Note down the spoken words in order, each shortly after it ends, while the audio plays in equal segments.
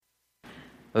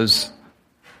Those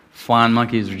flying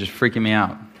monkeys are just freaking me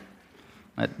out.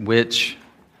 That witch,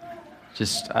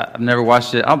 I've never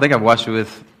watched it. I don't think I've watched it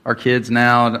with our kids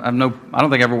now. I don't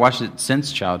think I've ever watched it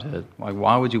since childhood. Like,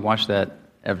 why would you watch that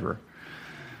ever?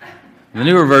 The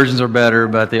newer versions are better,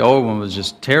 but the old one was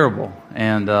just terrible.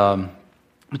 And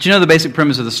but you know the basic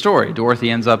premise of the story. Dorothy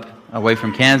ends up away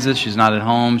from Kansas. She's not at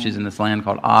home. She's in this land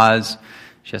called Oz.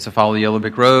 She has to follow the Yellow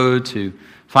Brick Road to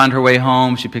find her way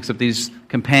home. She picks up these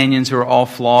companions who are all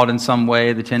flawed in some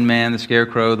way, the Tin Man, the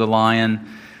Scarecrow, the Lion,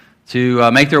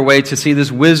 to make their way to see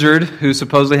this wizard who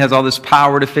supposedly has all this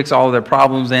power to fix all of their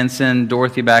problems and send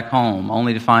Dorothy back home,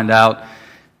 only to find out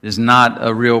is not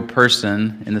a real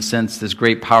person in the sense this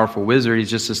great powerful wizard. He's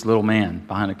just this little man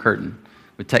behind a curtain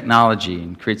with technology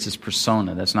and creates this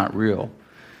persona that's not real,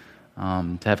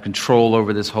 to have control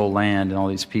over this whole land and all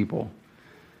these people.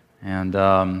 And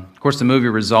of course the movie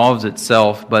resolves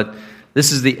itself, but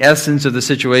this is the essence of the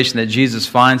situation that Jesus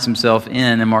finds himself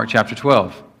in Mark chapter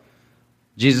 12.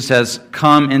 Jesus has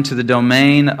come into the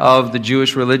domain of the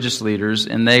Jewish religious leaders,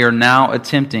 and they are now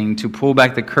attempting to pull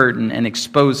back the curtain and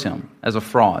expose him as a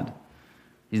fraud.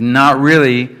 He's not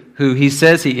really who he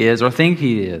says he is or think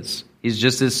he is. He's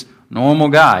just this normal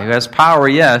guy who has power,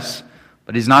 yes,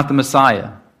 but he's not the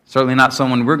Messiah. Certainly not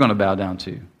someone we're going to bow down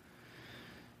to.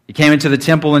 He came into the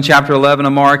temple in chapter 11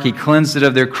 of Mark. He cleansed it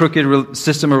of their crooked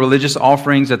system of religious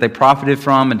offerings that they profited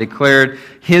from and declared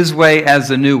his way as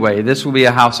the new way. This will be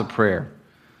a house of prayer.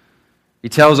 He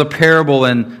tells a parable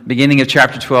in beginning of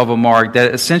chapter 12 of Mark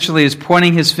that essentially is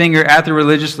pointing his finger at the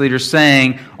religious leaders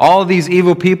saying, all of these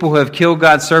evil people who have killed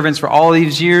God's servants for all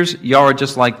these years, y'all are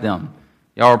just like them.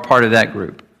 Y'all are part of that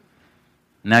group.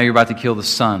 Now you're about to kill the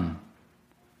Son.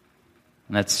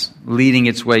 And that's leading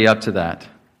its way up to that.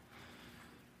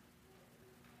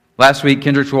 Last week,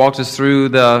 Kendrick walked us through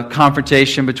the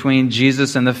confrontation between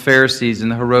Jesus and the Pharisees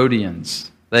and the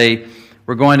Herodians. They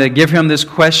were going to give him this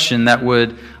question that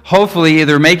would hopefully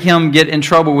either make him get in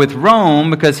trouble with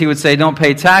Rome because he would say don't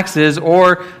pay taxes,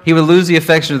 or he would lose the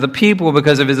affection of the people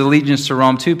because of his allegiance to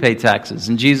Rome to pay taxes.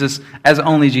 And Jesus, as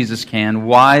only Jesus can,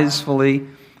 wisely,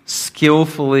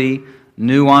 skillfully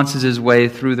nuances his way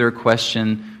through their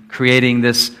question, creating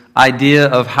this idea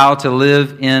of how to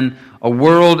live in a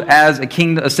world as a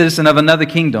kingdom, a citizen of another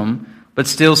kingdom, but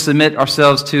still submit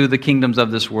ourselves to the kingdoms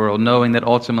of this world, knowing that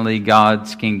ultimately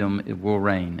God's kingdom will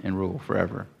reign and rule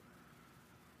forever.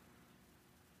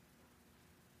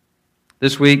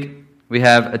 This week, we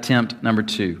have attempt number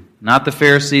 2. Not the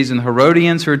Pharisees and the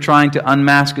Herodians who are trying to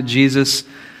unmask Jesus,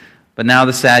 but now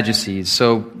the Sadducees.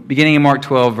 So, beginning in Mark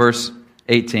 12, verse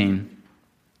 18,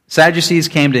 Sadducees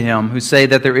came to him who say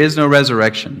that there is no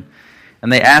resurrection,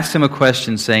 and they asked him a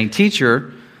question, saying,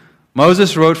 Teacher,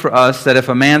 Moses wrote for us that if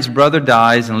a man's brother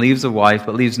dies and leaves a wife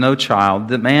but leaves no child,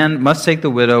 the man must take the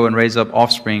widow and raise up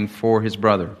offspring for his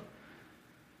brother.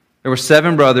 There were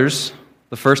 7 brothers.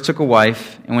 The first took a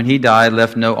wife, and when he died,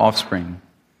 left no offspring. And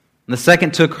the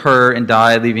second took her and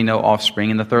died, leaving no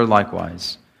offspring, and the third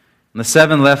likewise. And the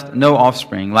 7 left no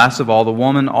offspring. Last of all, the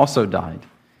woman also died.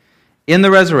 In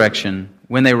the resurrection,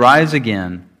 when they rise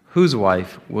again, whose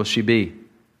wife will she be?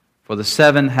 For the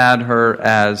 7 had her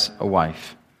as a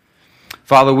wife.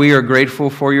 Father, we are grateful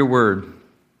for your word.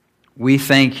 We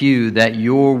thank you that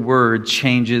your word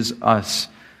changes us.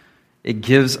 It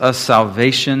gives us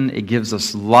salvation. It gives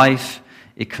us life.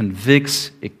 It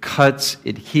convicts. It cuts.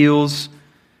 It heals.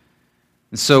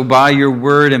 And so by your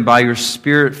word and by your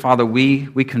spirit, Father, we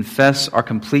confess our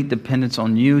complete dependence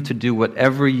on you to do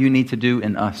whatever you need to do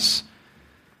in us.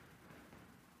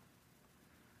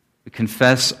 We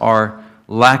confess our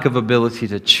lack of ability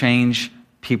to change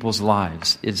people's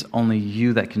lives. It's only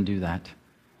you that can do that.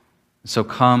 So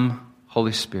come,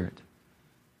 Holy Spirit,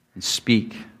 and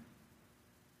speak,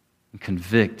 and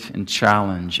convict, and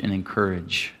challenge, and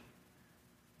encourage.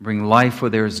 Bring life where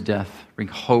there is death. Bring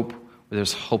hope where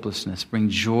there's hopelessness. Bring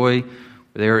joy where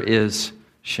there is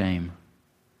shame.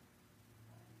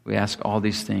 We ask all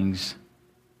these things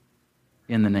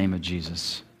in the name of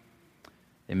Jesus.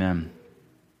 Amen.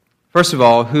 First of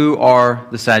all, who are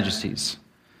the Sadducees?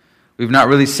 We've not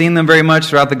really seen them very much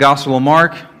throughout the Gospel of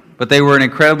Mark, but they were an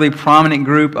incredibly prominent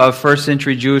group of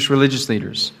first-century Jewish religious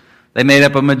leaders. They made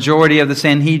up a majority of the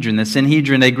Sanhedrin. The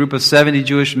Sanhedrin, a group of 70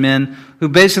 Jewish men who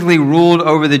basically ruled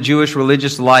over the Jewish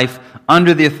religious life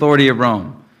under the authority of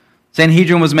Rome.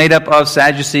 Sanhedrin was made up of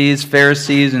Sadducees,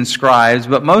 Pharisees, and scribes,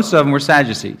 but most of them were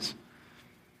Sadducees.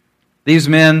 These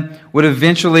men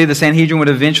the Sanhedrin would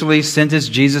eventually sentence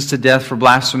Jesus to death for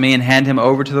blasphemy and hand him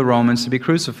over to the Romans to be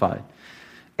crucified.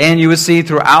 And you would see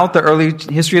throughout the early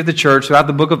history of the church, throughout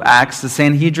the book of Acts, the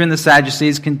Sanhedrin, the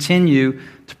Sadducees, continue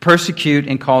to persecute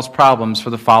and cause problems for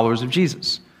the followers of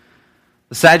Jesus.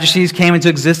 The Sadducees came into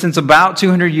existence about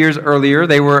 200 years earlier.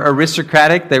 They were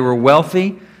aristocratic, they were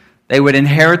wealthy, they would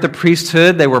inherit the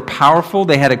priesthood, they were powerful,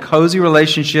 they had a cozy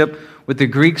relationship with the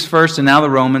Greeks first and now the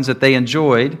Romans that they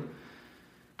enjoyed.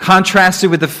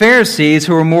 Contrasted with the Pharisees,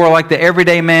 who were more like the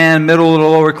everyday man, middle to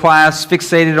lower class,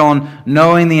 fixated on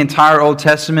knowing the entire Old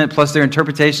Testament, plus their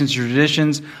interpretations and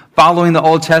traditions, following the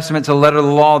Old Testament to the letter of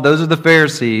the law. Those are the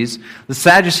Pharisees. The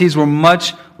Sadducees were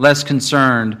much less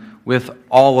concerned with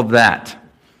all of that.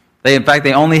 In fact,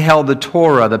 they only held the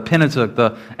Torah, the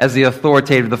Pentateuch, as the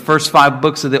authoritative, the first 5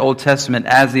 books of the Old Testament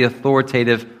as the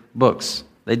authoritative books.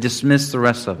 They dismissed the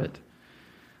rest of it.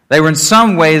 They were in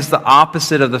some ways the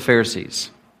opposite of the Pharisees.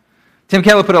 Tim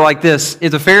Keller put it like this: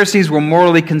 if the Pharisees were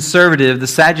morally conservative, the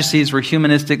Sadducees were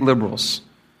humanistic liberals.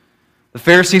 The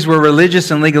Pharisees were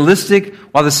religious and legalistic,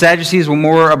 while the Sadducees were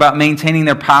more about maintaining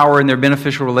their power and their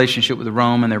beneficial relationship with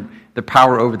Rome and their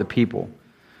power over the people.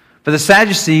 For the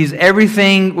Sadducees,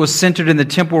 everything was centered in the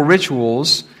temple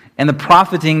rituals and the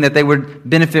profiting that they would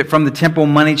benefit from the temple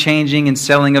money changing and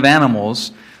selling of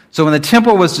animals. So when the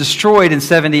temple was destroyed in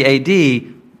 70 AD,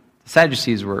 the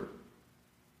Sadducees were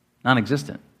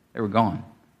non-existent. They were gone.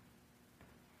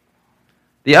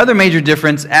 The other major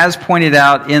difference, as pointed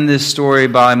out in this story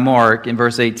by Mark in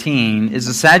verse 18, is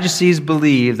the Sadducees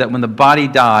believed that when the body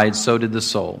died, so did the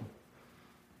soul.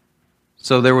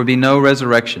 So there would be no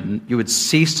resurrection. You would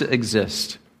cease to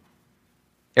exist.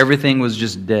 Everything was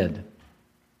just dead.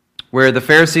 Where the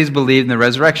Pharisees believed in the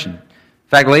resurrection. In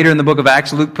fact, later in the book of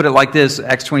Acts, Luke put it like this,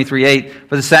 Acts 23:8,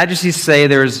 "For the Sadducees say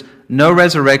there is no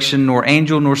resurrection, nor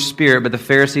angel, nor spirit, but the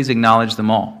Pharisees acknowledge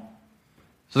them all."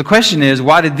 So the question is,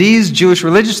 why did these Jewish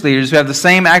religious leaders who have the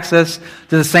same access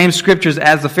to the same scriptures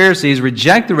as the Pharisees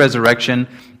reject the resurrection?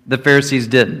 The Pharisees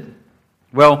didn't.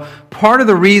 Well, part of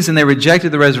the reason they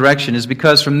rejected the resurrection is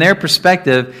because from their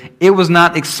perspective, it was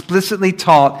not explicitly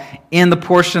taught in the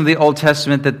portion of the Old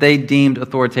Testament that they deemed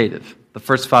authoritative, the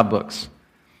first 5 books.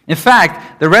 In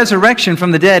fact, the resurrection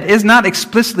from the dead is not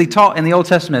explicitly taught in the Old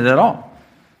Testament at all.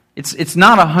 It's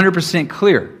not 100%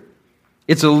 clear.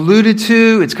 It's alluded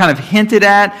to, it's kind of hinted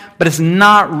at, but it's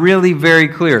not really very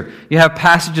clear. You have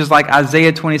passages like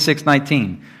Isaiah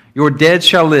 26:19. "Your dead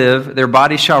shall live, their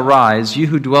bodies shall rise. You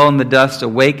who dwell in the dust,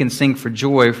 awake and sing for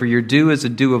joy, for your dew is a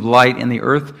dew of light, and the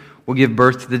earth will give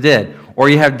birth to the dead." Or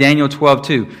you have Daniel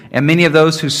 12:2. "And many of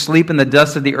those who sleep in the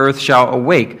dust of the earth shall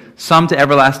awake, some to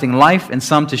everlasting life, and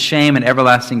some to shame and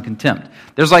everlasting contempt."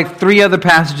 There's like 3 other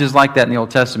passages like that in the Old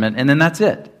Testament, and then that's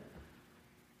it.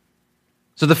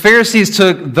 So the Pharisees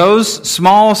took those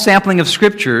small sampling of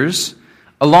scriptures,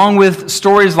 along with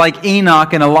stories like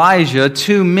Enoch and Elijah,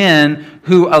 2 men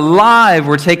who alive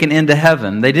were taken into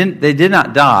heaven. They did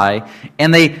not die,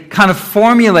 and they kind of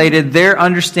formulated their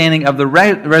understanding of the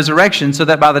resurrection so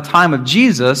that by the time of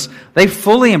Jesus, they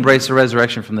fully embraced the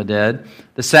resurrection from the dead.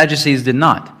 The Sadducees did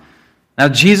not. Now,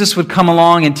 Jesus would come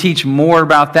along and teach more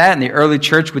about that, and the early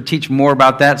church would teach more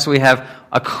about that, so we have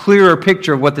a clearer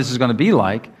picture of what this is going to be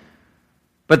like.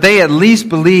 But they at least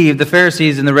believed, the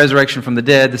Pharisees, in the resurrection from the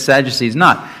dead, the Sadducees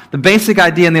not. The basic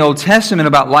idea in the Old Testament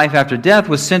about life after death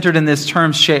was centered in this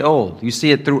term Sheol. You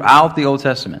see it throughout the Old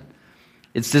Testament.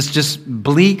 It's this just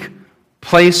bleak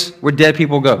place where dead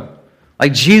people go.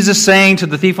 Like Jesus saying to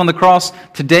the thief on the cross,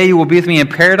 "Today you will be with me in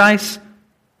paradise."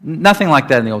 Nothing like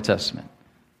that in the Old Testament.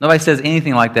 Nobody says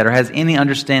anything like that or has any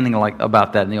understanding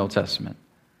about that in the Old Testament.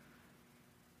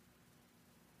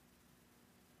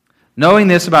 Knowing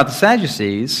this about the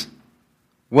Sadducees,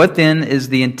 what then is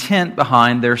the intent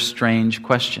behind their strange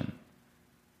question?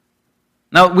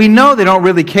 Now, we know they don't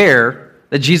really care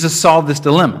that Jesus solved this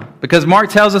dilemma, because Mark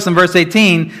tells us in verse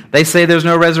 18, they say there's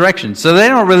no resurrection. So they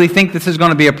don't really think this is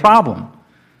going to be a problem.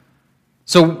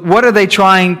 So what are they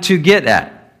trying to get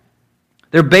at?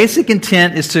 Their basic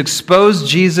intent is to expose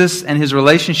Jesus and his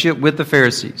relationship with the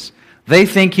Pharisees. They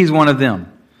think he's one of them.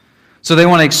 So they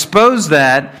want to expose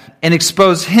that and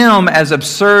expose him as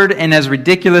absurd and as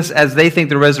ridiculous as they think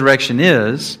the resurrection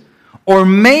is. Or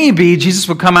maybe Jesus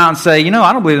would come out and say,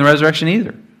 I don't believe in the resurrection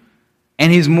either.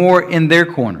 And he's more in their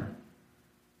corner.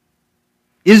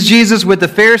 Is Jesus with the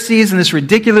Pharisees in this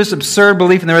ridiculous, absurd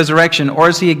belief in the resurrection, or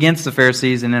is he against the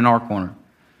Pharisees and in our corner?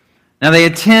 Now they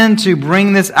intend to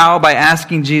bring this out by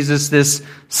asking Jesus this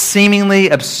seemingly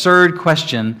absurd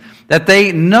question that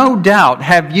they no doubt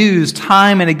have used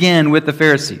time and again with the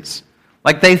Pharisees.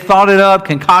 Like they thought it up,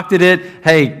 concocted it.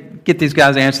 Hey, get these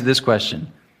guys to answer this question.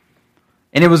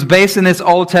 And it was based in this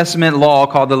Old Testament law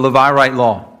called the Levirate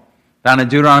law, found in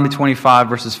Deuteronomy 25,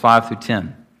 verses 5 through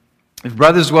 10. If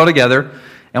brothers dwell together,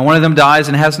 and one of them dies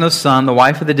and has no son, the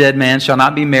wife of the dead man shall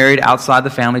not be married outside the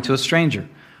family to a stranger.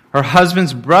 Her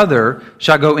husband's brother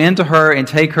shall go in to her and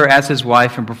take her as his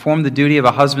wife and perform the duty of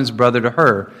a husband's brother to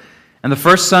her. And the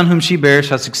first son whom she bears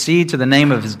shall succeed to the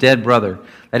name of his dead brother,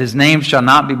 that his name shall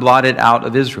not be blotted out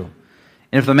of Israel.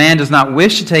 And if the man does not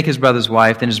wish to take his brother's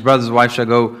wife, then his brother's wife shall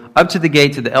go up to the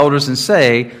gate to the elders and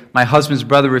say, my husband's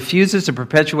brother refuses to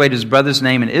perpetuate his brother's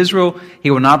name in Israel. He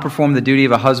will not perform the duty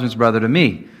of a husband's brother to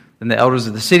me. Then the elders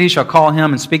of the city shall call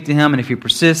him and speak to him, and if he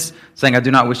persists, saying, I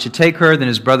do not wish to take her, then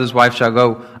his brother's wife shall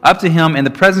go up to him in the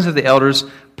presence of the elders,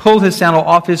 pull his sandal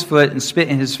off his foot, and spit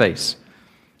in his face.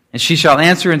 And she shall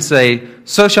answer and say,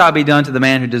 so shall it be done to the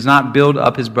man who does not build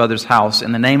up his brother's house,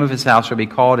 and the name of his house shall be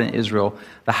called in Israel,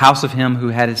 the house of him who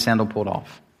had his sandal pulled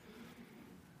off.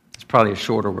 It's probably a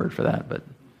shorter word for that, but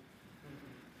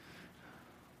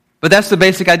that's the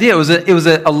basic idea. It was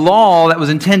a law that was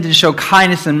intended to show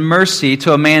kindness and mercy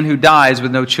to a man who dies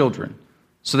with no children,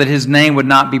 so that his name would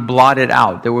not be blotted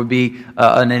out. There would be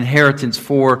an inheritance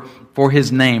for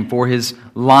his name, for his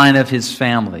line of his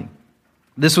family.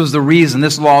 This was the reason,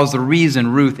 this law is the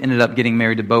reason Ruth ended up getting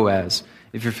married to Boaz,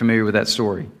 if you're familiar with that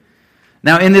story.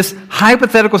 Now, in this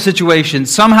hypothetical situation,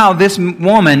 somehow this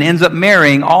woman ends up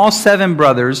marrying all 7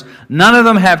 brothers. None of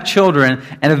them have children,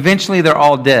 and eventually they're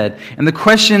all dead. And the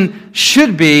question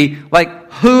should be,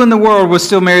 who in the world would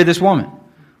still marry this woman?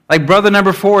 Brother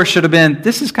number 4 should have been,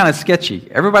 this is kind of sketchy.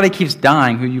 Everybody keeps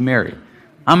dying who you marry.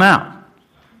 I'm out.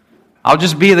 I'll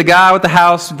just be the guy with the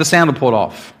house with the sandal pulled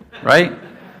off, right?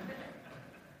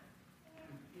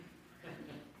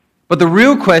 But the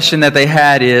real question that they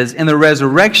had is, in the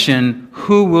resurrection,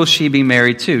 who will she be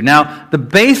married to? Now, the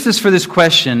basis for this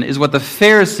question is what the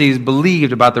Pharisees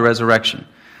believed about the resurrection.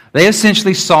 They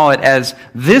essentially saw it as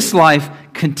this life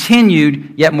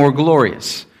continued, yet more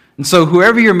glorious. And so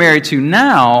whoever you're married to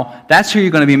now, that's who you're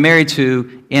going to be married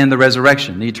to in the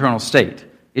resurrection, the eternal state.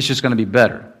 It's just going to be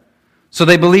better. So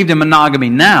they believed in monogamy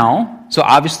now, so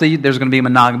obviously there's going to be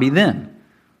monogamy then.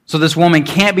 So this woman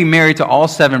can't be married to all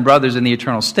 7 brothers in the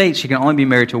eternal state. She can only be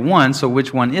married to one, so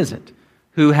which one is it?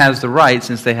 Who has the right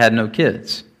since they had no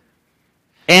kids?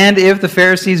 And if the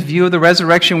Pharisees' view of the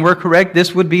resurrection were correct,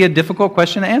 this would be a difficult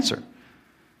question to answer.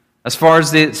 As far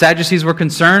as the Sadducees were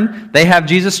concerned, they have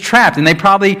Jesus trapped, and they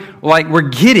probably were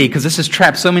giddy because this has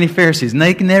trapped so many Pharisees, and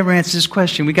they can never answer this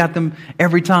question. We got them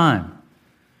every time.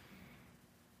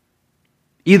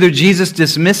 Either Jesus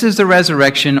dismisses the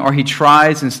resurrection or he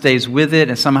tries and stays with it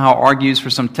and somehow argues for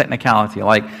some technicality,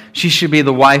 like she should be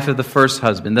the wife of the first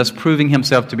husband, thus proving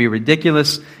himself to be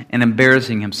ridiculous and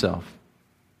embarrassing himself.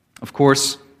 Of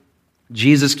course,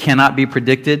 Jesus cannot be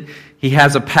predicted. He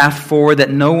has a path forward that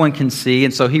no one can see,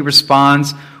 and so he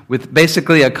responds with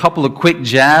basically a couple of quick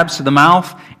jabs to the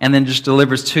mouth and then just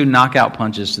delivers 2 knockout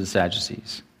punches to the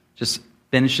Sadducees. Just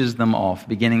finishes them off,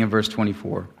 beginning in verse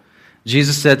 24.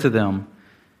 Jesus said to them,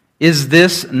 is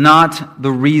this not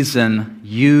the reason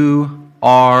you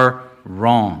are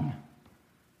wrong?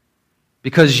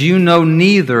 Because you know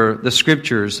neither the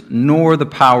Scriptures nor the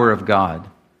power of God.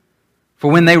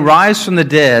 For when they rise from the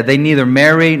dead, they neither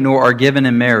marry nor are given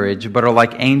in marriage, but are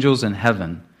like angels in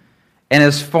heaven. And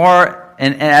as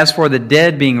for the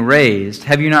dead being raised,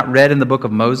 have you not read in the book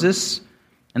of Moses,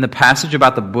 in the passage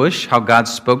about the bush, how God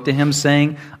spoke to him,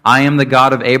 saying, I am the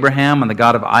God of Abraham and the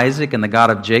God of Isaac and the God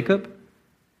of Jacob?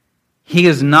 He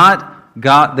is not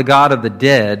God, the God of the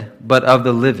dead, but of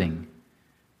the living.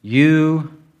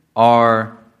 You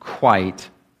are quite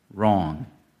wrong.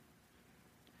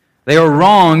 They are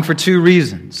wrong for 2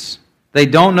 reasons. They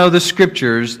don't know the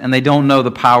Scriptures, and they don't know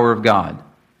the power of God.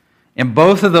 And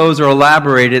both of those are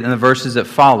elaborated in the verses that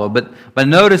follow. But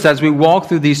notice as we walk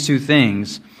through these 2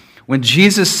 things, when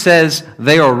Jesus says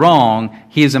they are wrong,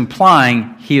 he is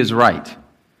implying he is right.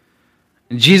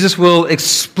 Jesus will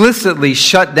explicitly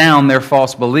shut down their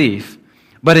false belief.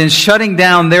 But in shutting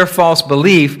down their false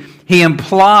belief, he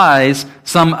implies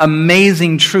some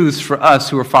amazing truths for us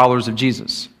who are followers of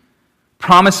Jesus.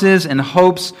 Promises and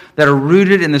hopes that are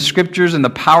rooted in the Scriptures and the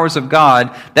powers of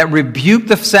God that rebuke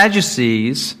the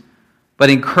Sadducees, but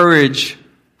encourage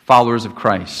followers of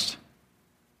Christ.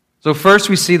 So first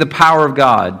we see the power of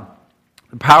God.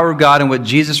 The power of God and what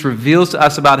Jesus reveals to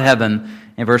us about heaven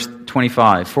in verse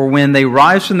 25. For when they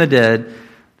rise from the dead,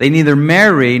 they neither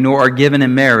marry nor are given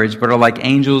in marriage, but are like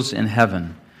angels in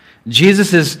heaven.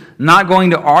 Jesus is not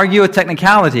going to argue a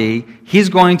technicality. He's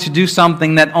going to do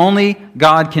something that only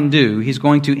God can do. He's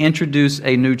going to introduce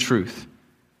a new truth.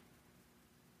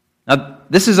 Now,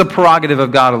 this is a prerogative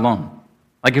of God alone.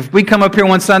 Like if we come up here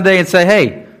one Sunday and say,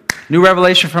 hey, new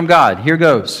revelation from God, here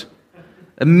goes.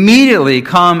 Immediately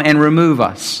come and remove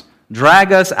us.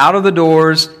 Drag us out of the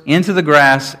doors, into the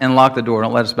grass, and lock the door.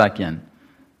 Don't let us back in.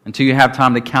 until you have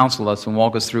time to counsel us and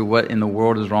walk us through what in the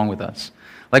world is wrong with us.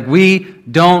 Like, we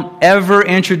don't ever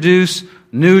introduce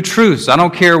new truths. I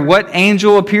don't care what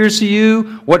angel appears to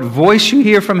you, what voice you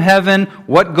hear from heaven,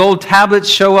 what gold tablets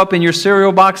show up in your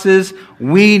cereal boxes.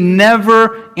 We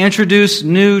never introduce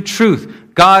new truth.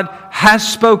 God has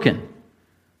spoken.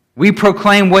 We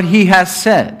proclaim what He has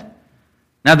said.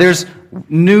 Now, there's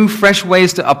new, fresh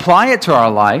ways to apply it to our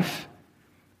life.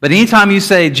 But anytime you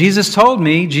say, Jesus told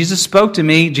me, Jesus spoke to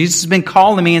me, Jesus has been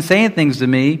calling me and saying things to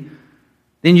me,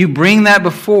 then you bring that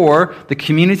before the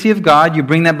community of God, you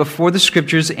bring that before the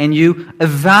Scriptures, and you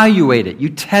evaluate it, you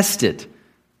test it.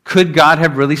 Could God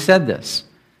have really said this?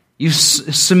 You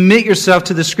submit yourself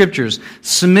to the Scriptures,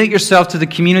 submit yourself to the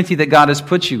community that God has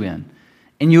put you in.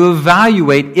 And you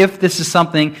evaluate if this is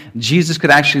something Jesus could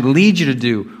actually lead you to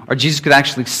do, or Jesus could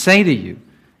actually say to you.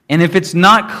 And if it's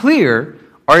not clear,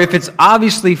 or if it's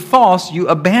obviously false, you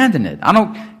abandon it.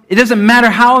 It doesn't matter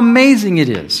how amazing it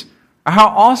is, or how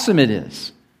awesome it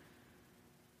is.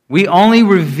 We only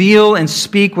reveal and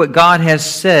speak what God has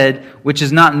said, which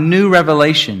is not new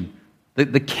revelation.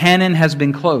 The canon has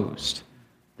been closed.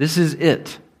 This is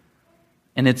it.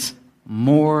 And it's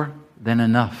more than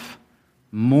enough.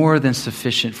 More than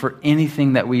sufficient for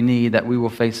anything that we need, that we will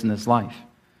face in this life.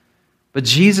 But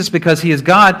Jesus, because He is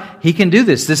God, He can do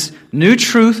this. This new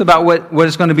truth about what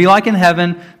it's going to be like in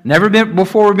heaven, never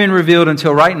before been revealed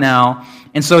until right now.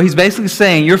 And so He's basically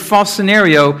saying your false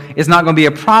scenario is not going to be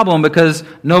a problem because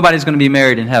nobody's going to be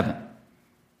married in heaven.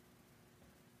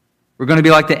 We're going to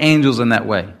be like the angels in that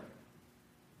way.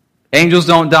 Angels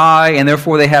don't die, and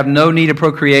therefore they have no need of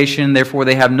procreation. Therefore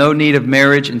they have no need of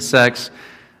marriage and sex.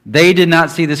 They did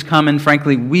not see this coming.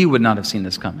 Frankly, we would not have seen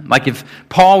this coming. Like if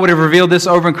Paul would have revealed this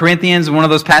over in Corinthians, one of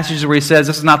those passages where he says,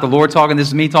 this is not the Lord talking, this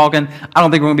is me talking, I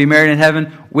don't think we're going to be married in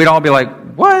heaven, we'd all be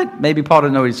like, what? Maybe Paul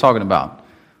didn't know what he's talking about.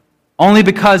 Only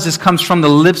because this comes from the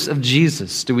lips of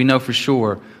Jesus do we know for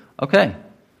sure, okay,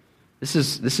 this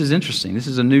is interesting. This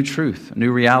is a new truth, a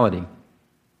new reality.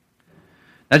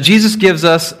 Now, Jesus gives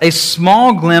us a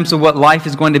small glimpse of what life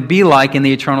is going to be like in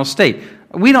the eternal state.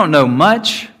 We don't know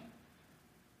much.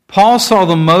 Paul saw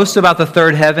the most about the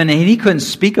third heaven, and he couldn't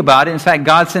speak about it. In fact,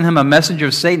 God sent him a messenger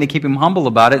of Satan to keep him humble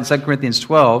about it in 2 Corinthians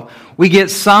 12. We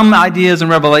get some ideas in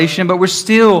Revelation, but we're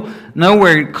still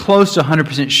nowhere close to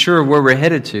 100% sure of where we're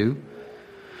headed to.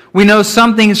 We know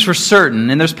some things for certain,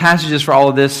 and there's passages for all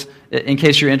of this in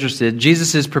case you're interested.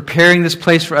 Jesus is preparing this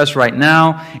place for us right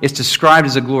now. It's described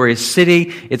as a glorious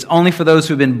city. It's only for those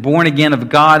who have been born again of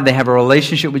God. They have a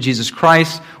relationship with Jesus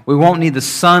Christ. We won't need the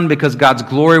sun because God's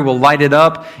glory will light it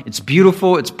up. It's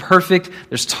beautiful. It's perfect.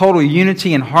 There's total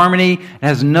unity and harmony. It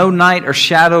has no night or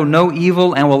shadow, no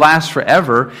evil, and will last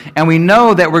forever. And we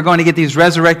know that we're going to get these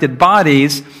resurrected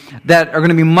bodies that are going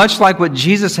to be much like what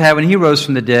Jesus had when He rose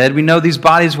from the dead. We know these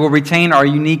bodies will retain our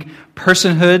unique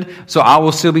personhood. So I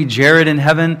will still be Jared in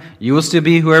heaven. You will still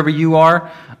be whoever you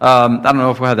are. I don't know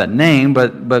if we'll have that name,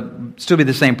 but still be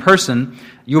the same person.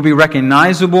 You'll be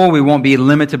recognizable. We won't be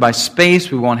limited by space.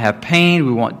 We won't have pain.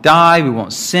 We won't die. We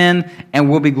won't sin.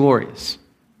 And we'll be glorious.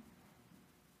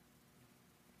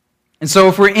 And so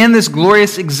if we're in this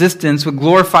glorious existence with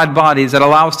glorified bodies that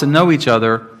allow us to know each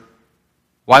other,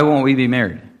 why won't we be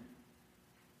married?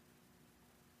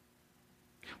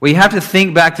 We have to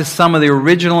think back to some of the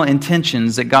original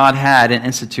intentions that God had in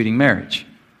instituting marriage.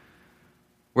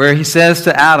 Where He says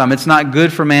to Adam, it's not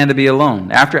good for man to be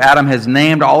alone. After Adam has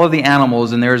named all of the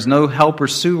animals and there is no helper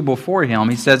suitable for him,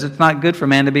 He says it's not good for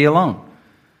man to be alone.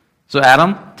 So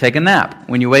Adam, take a nap.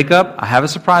 When you wake up, I have a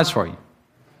surprise for you.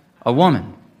 A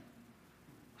woman.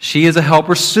 She is a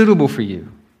helper suitable for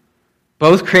you.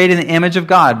 Both created in the image of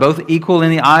God, both equal in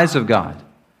the eyes of God.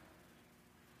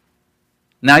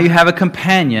 Now you have a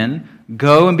companion.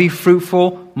 Go and be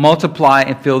fruitful, multiply,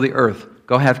 and fill the earth.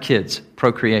 Go have kids,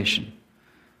 procreation.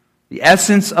 The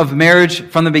essence of marriage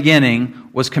from the beginning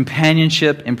was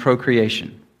companionship and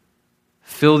procreation.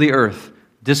 Fill the earth.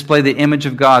 Display the image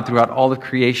of God throughout all of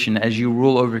creation as you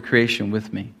rule over creation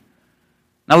with me.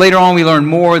 Now later on we learn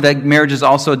more that marriage is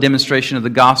also a demonstration of the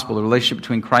gospel, the relationship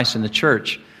between Christ and the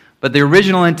church. But the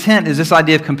original intent is this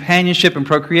idea of companionship and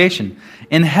procreation.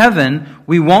 In heaven,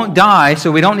 we won't die,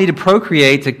 so we don't need to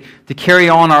procreate to carry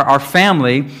on our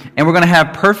family. And we're going to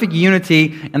have perfect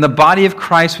unity in the body of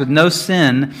Christ with no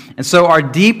sin. And so our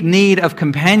deep need of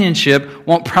companionship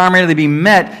won't primarily be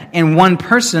met in one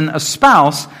person, a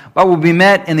spouse, but will be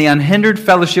met in the unhindered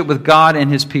fellowship with God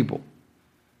and His people.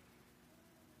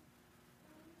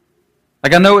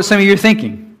 Like I know what some of you are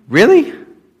thinking. Really?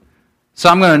 So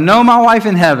I'm going to know my wife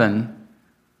in heaven,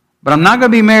 but I'm not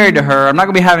going to be married to her. I'm not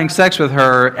going to be having sex with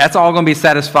her. That's all going to be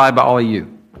satisfied by all of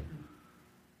you.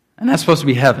 And that's supposed to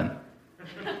be heaven.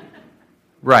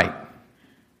 Right.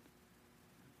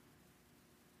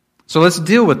 So let's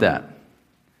deal with that.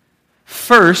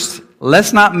 First,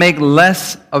 let's not make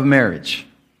less of marriage.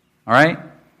 All right?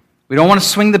 We don't want to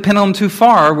swing the pendulum too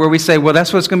far where we say, well,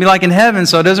 that's what it's going to be like in heaven,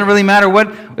 so it doesn't really matter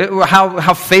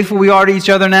how faithful we are to each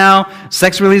other now.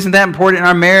 Sex really isn't that important in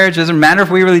our marriage. It doesn't matter if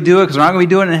we really do it because we're not going to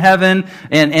be doing it in heaven.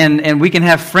 And we can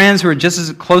have friends who are just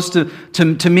as close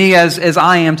to me as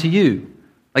I am to you.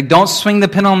 Like, don't swing the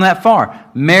pendulum that far.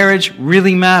 Marriage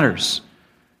really matters.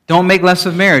 Don't make less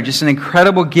of marriage. It's an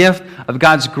incredible gift of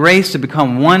God's grace to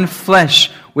become one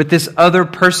flesh with this other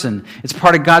person. It's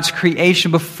part of God's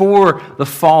creation before the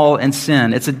fall and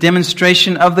sin. It's a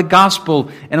demonstration of the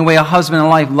gospel in a way a husband and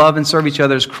wife love and serve each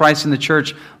other as Christ and the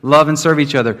church love and serve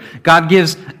each other. God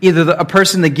gives either a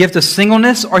person the gift of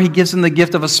singleness or He gives them the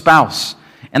gift of a spouse.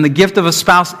 And the gift of a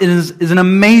spouse is an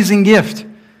amazing gift.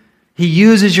 He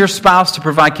uses your spouse to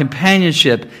provide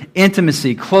companionship,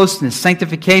 intimacy, closeness,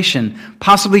 sanctification,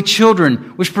 possibly children,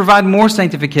 which provide more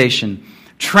sanctification.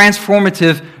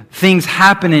 Transformative things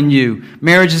happen in you.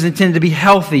 Marriage is intended to be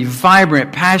healthy,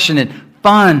 vibrant, passionate,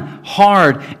 fun,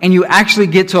 hard, and you actually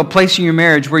get to a place in your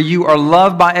marriage where you are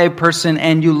loved by a person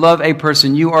and you love a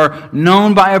person. You are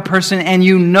known by a person and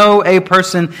you know a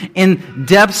person in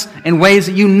depths and ways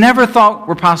that you never thought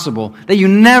were possible, that you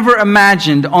never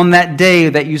imagined on that day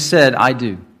that you said, I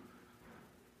do.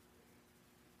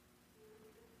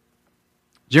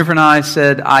 Jennifer and I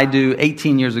said, I do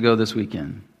 18 years ago this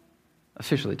weekend.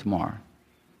 Officially tomorrow.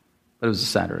 But it was a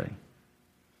Saturday.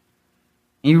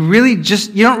 And you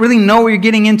don't really know what you're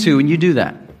getting into when you do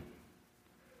that.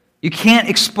 You can't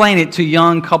explain it to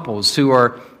young couples who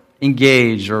are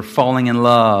engaged or falling in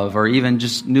love or even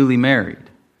just newly married.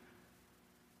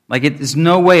 Like, there's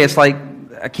no way. It's like,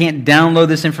 I can't download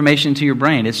this information into your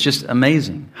brain. It's just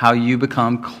amazing how you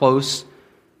become close,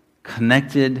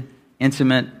 connected,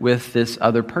 intimate with this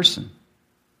other person.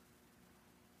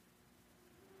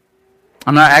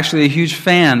 I'm not actually a huge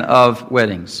fan of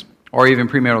weddings or even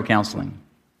premarital counseling.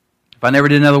 If I never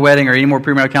did another wedding or any more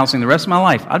premarital counseling the rest of my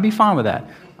life, I'd be fine with that.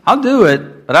 I'll do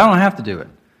it, but I don't have to do it.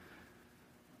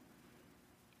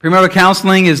 Premarital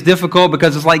counseling is difficult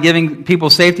because it's like giving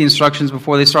people safety instructions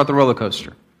before they start the roller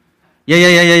coaster.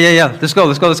 Yeah. Let's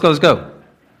go.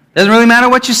 Doesn't really matter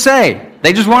what you say.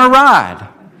 They just want to ride.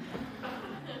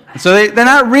 So they're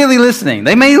not really listening.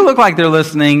 They may look like they're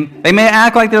listening. They may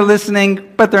act like they're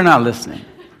listening, but they're not listening.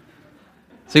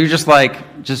 So you're just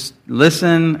like, just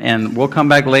listen, and we'll come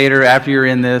back later after you're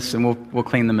in this, and we'll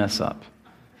clean the mess up.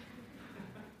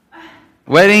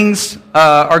 Weddings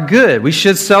are good. We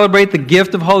should celebrate the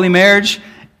gift of holy marriage,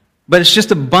 but it's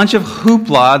just a bunch of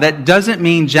hoopla that doesn't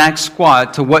mean jack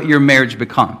squat to what your marriage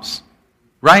becomes.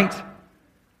 Right?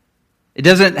 It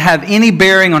doesn't have any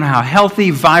bearing on how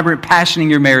healthy, vibrant, passionate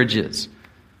your marriage is.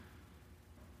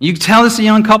 You tell this to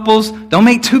young couples, don't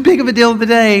make too big of a deal of the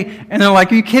day. And they're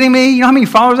like, are you kidding me? You know how many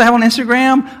followers I have on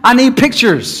Instagram? I need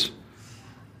pictures.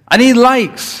 I need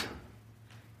likes.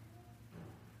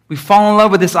 We fall in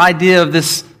love with this idea of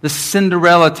this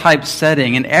Cinderella type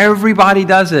setting, and everybody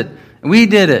does it. And we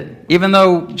did it, even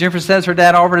though Jennifer says her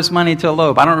dad offered us money to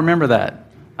elope. I don't remember that.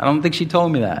 I don't think she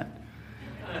told me that.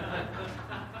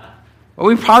 But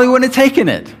we probably wouldn't have taken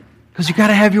it, because you got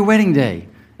to have your wedding day.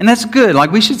 And that's good.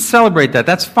 Like, we should celebrate that.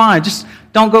 That's fine. Just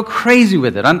don't go crazy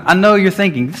with it. I know you're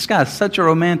thinking, this guy's such a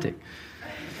romantic.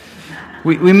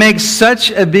 We make such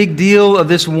a big deal of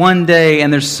this one day,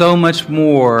 and there's so much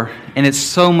more, and it's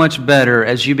so much better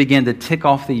as you begin to tick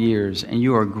off the years, and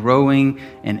you are growing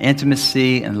in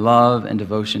intimacy and love and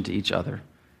devotion to each other.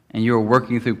 And you are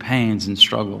working through pains and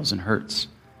struggles and hurts.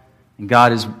 And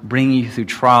God is bringing you through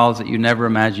trials that you never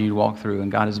imagined you'd walk through.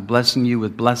 And God is blessing you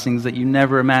with blessings that you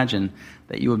never imagined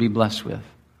that you would be blessed with.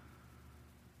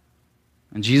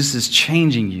 And Jesus is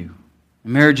changing you.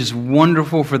 And marriage is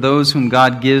wonderful for those whom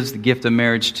God gives the gift of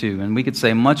marriage to. And we could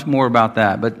say much more about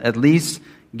that, but at least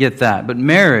get that. But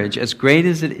marriage, as great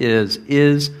as it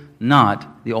is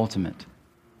not the ultimate.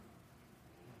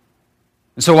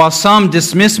 And so while some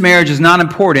dismiss marriage as not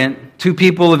important, two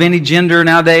people of any gender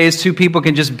nowadays, two people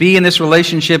can just be in this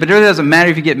relationship. It really doesn't matter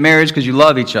if you get married because you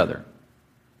love each other.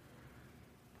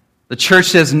 The church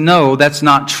says, no, that's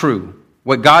not true.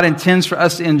 What God intends for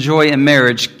us to enjoy in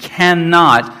marriage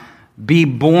cannot be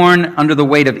born under the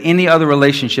weight of any other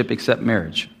relationship except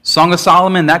marriage. Song of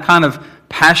Solomon, that kind of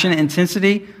passion and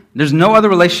intensity, there's no other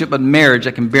relationship but marriage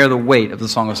that can bear the weight of the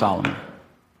Song of Solomon.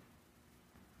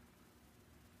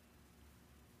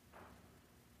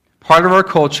 Part of our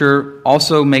culture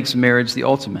also makes marriage the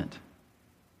ultimate.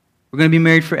 We're going to be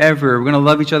married forever. We're going to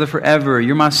love each other forever.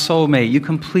 You're my soulmate. You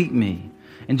complete me.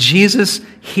 And Jesus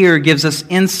here gives us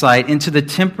insight into the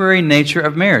temporary nature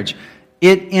of marriage.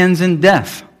 It ends in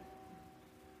death,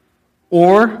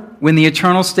 or when the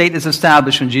eternal state is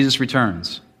established when Jesus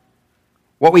returns.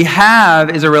 What we have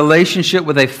is a relationship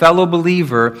with a fellow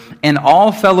believer and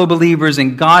all fellow believers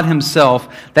in God Himself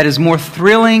that is more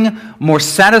thrilling, more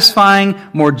satisfying,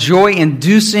 more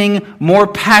joy-inducing, more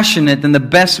passionate than the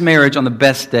best marriage on the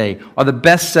best day, or the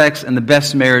best sex and the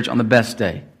best marriage on the best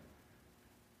day.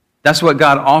 That's what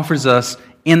God offers us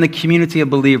in the community of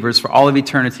believers for all of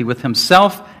eternity with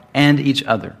Himself and each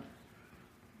other.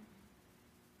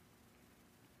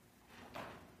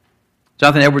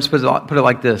 Jonathan Edwards put it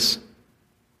like this.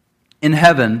 In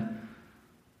heaven,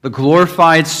 the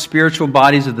glorified spiritual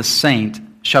bodies of the saint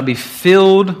shall be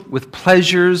filled with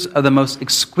pleasures of the most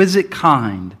exquisite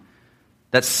kind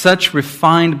that such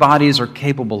refined bodies are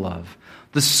capable of.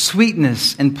 The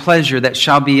sweetness and pleasure that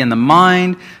shall be in the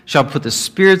mind shall put the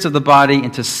spirits of the body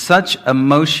into such a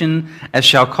motion as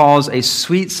shall cause a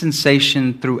sweet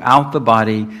sensation throughout the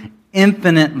body,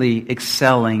 infinitely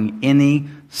excelling any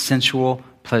sensual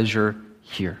pleasure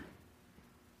here.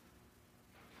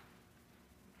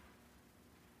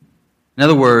 In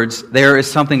other words, there is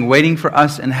something waiting for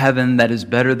us in heaven that is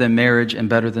better than marriage and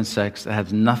better than sex, that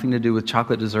has nothing to do with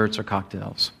chocolate desserts or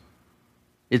cocktails.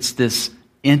 It's this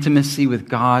intimacy with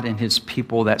God and His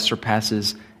people that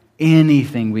surpasses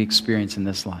anything we experience in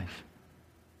this life.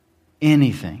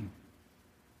 Anything.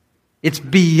 It's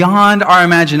beyond our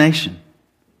imagination.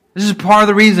 This is part of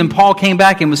the reason Paul came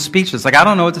back and was speechless. Like, I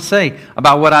don't know what to say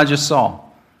about what I just saw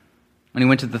when he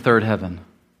went to the third heaven.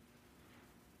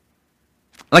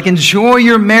 Like, enjoy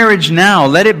your marriage now.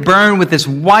 Let it burn with this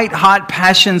white-hot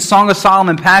passion, Song of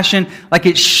Solomon passion, like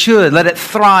it should. Let it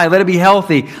thrive. Let it be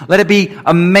healthy. Let it be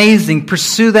amazing.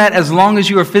 Pursue that as long as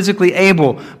you are physically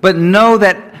able. But know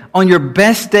that on your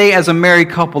best day as a married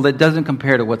couple, that doesn't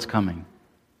compare to what's coming.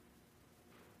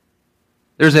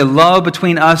 There's a love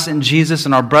between us and Jesus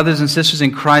and our brothers and sisters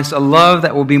in Christ, a love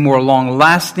that will be more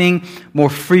long-lasting,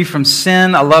 more free from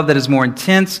sin, a love that is more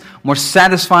intense, more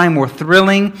satisfying, more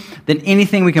thrilling than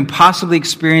anything we can possibly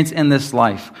experience in this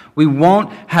life. We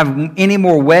won't have any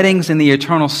more weddings in the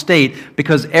eternal state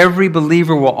because every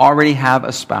believer will already have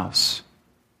a spouse.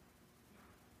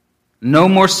 No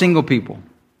more single people.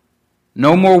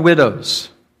 No more widows.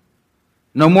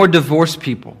 No more divorced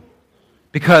people.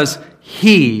 Because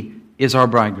He is our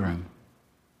bridegroom.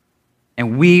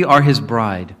 And we are His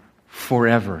bride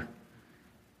forever.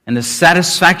 And the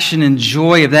satisfaction and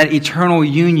joy of that eternal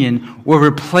union will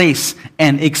replace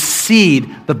and exceed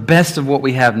the best of what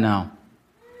we have now.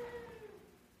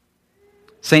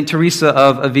 St. Teresa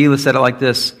of Avila said it like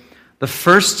this: the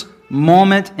first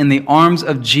moment in the arms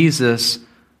of Jesus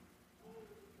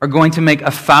are going to make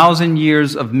 1,000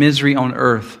 years of misery on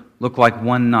earth look like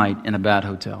one night in a bad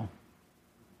hotel.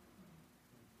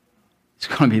 It's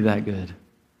going to be that good.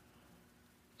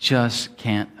 Just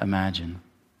can't imagine.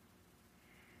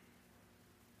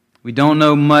 We don't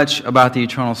know much about the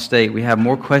eternal state. We have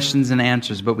more questions than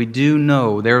answers, but we do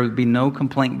know there will be no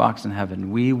complaint box in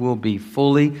heaven. We will be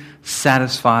fully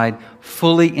satisfied,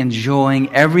 fully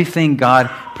enjoying everything God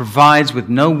provides with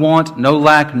no want, no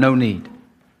lack, no need.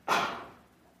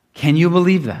 Can you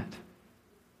believe that?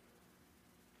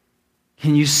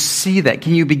 Can you see that?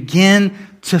 Can you begin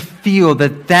to feel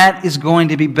that that is going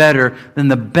to be better than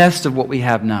the best of what we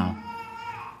have now?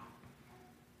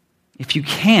 If you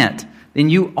can't, then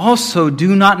you also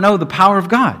do not know the power of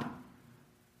God.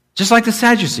 Just like the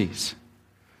Saducees.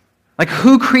 Like,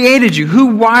 who created you?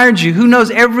 Who wired you? Who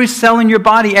knows every cell in your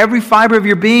body, every fiber of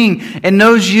your being, and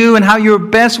knows you and how you're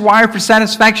best wired for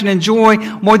satisfaction and joy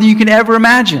more than you can ever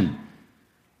imagine?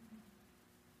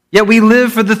 Yet we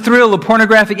live for the thrill of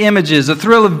pornographic images, the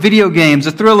thrill of video games,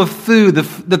 the thrill of food,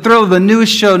 the thrill of the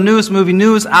newest show, newest movie,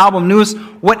 newest album, newest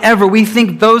whatever. We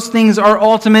think those things are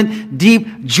ultimate,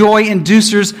 deep joy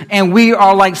inducers, and we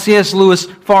are like C.S. Lewis,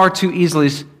 far too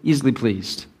easily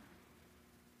pleased.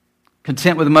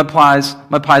 Content with mud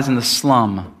pies in the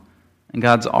slum, and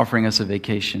God's offering us a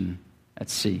vacation at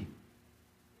sea.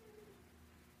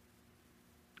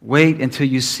 Wait until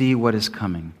you see what is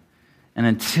coming. And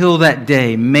until that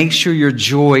day, make sure your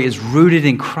joy is rooted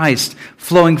in Christ,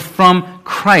 flowing from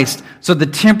Christ. So the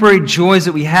temporary joys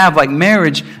that we have, like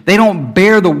marriage, they don't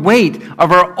bear the weight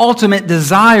of our ultimate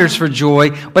desires for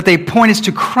joy, but they point us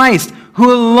to Christ,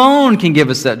 who alone can give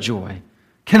us that joy,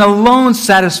 can alone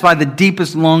satisfy the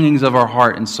deepest longings of our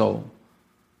heart and soul.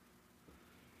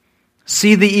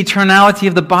 See the eternality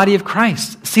of the body of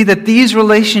Christ. See that these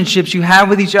relationships you have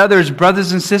with each other as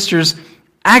brothers and sisters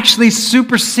actually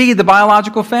supersede the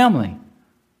biological family.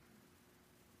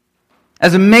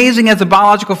 As amazing as the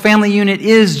biological family unit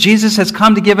is, Jesus has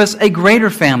come to give us a greater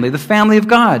family, the family of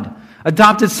God,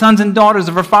 adopted sons and daughters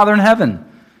of our Father in heaven.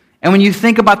 And when you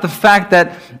think about the fact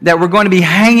that we're going to be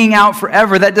hanging out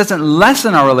forever, that doesn't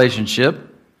lessen our relationship.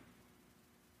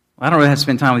 I don't really have to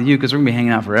spend time with you because we're going to be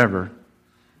hanging out forever.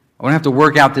 I won't have to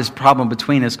work out this problem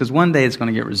between us because one day it's going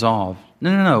to get resolved.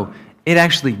 No. It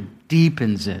actually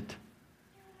deepens it.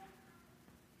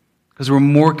 Because we're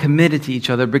more committed to each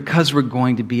other because we're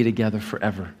going to be together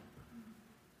forever.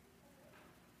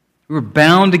 We're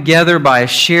bound together by a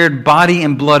shared body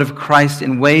and blood of Christ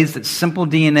in ways that simple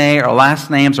DNA, our last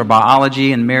names, our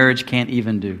biology, and marriage can't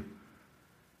even do.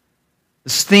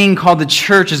 This thing called the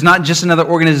church is not just another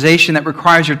organization that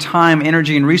requires your time,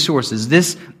 energy, and resources.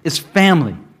 This is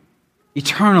family.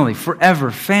 Eternally, forever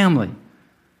family.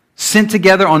 Sent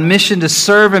together on mission to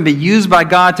serve and be used by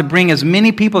God to bring as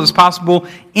many people as possible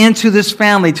into this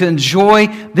family to enjoy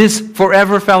this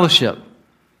forever fellowship.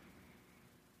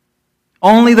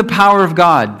 Only the power of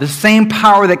God, the same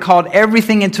power that called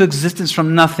everything into existence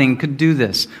from nothing, could do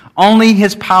this. Only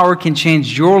His power can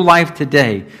change your life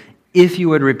today if you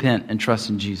would repent and trust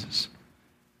in Jesus.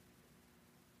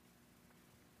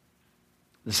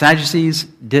 The Sadducees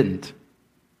didn't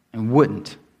and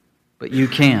wouldn't, but you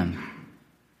can.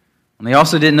 And they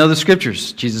also didn't know the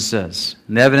Scriptures, Jesus says.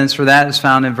 And the evidence for that is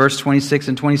found in verse 26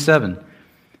 and 27.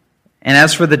 And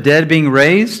as for the dead being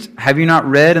raised, have you not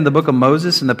read in the book of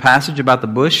Moses in the passage about the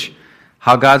bush,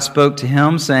 how God spoke to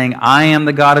him, saying, I am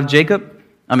the God of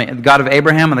the God of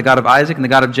Abraham and the God of Isaac and the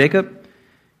God of Jacob?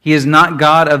 He is not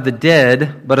God of the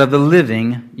dead, but of the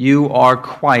living. You are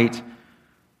quite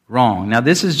wrong. Now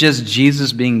this is just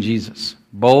Jesus being Jesus.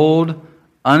 Bold,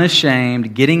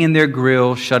 unashamed, getting in their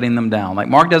grill, shutting them down. Like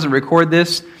Mark doesn't record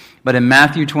this, but in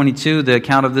Matthew 22, the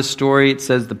account of this story, it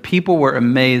says the people were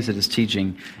amazed at his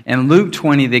teaching. In Luke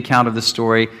 20, the account of the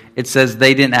story, it says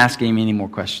they didn't ask him any more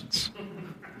questions.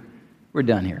 We're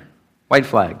done here. White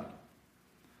flag.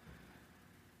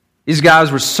 These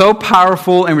guys were so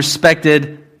powerful and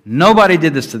respected, nobody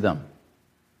did this to them.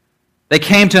 They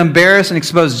came to embarrass and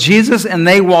expose Jesus, and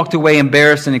they walked away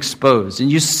embarrassed and exposed. And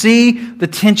you see the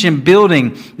tension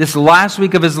building this last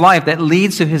week of his life that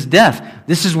leads to his death.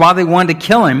 This is why they wanted to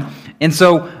kill him. And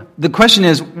so the question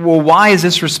is, well, why is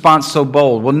this response so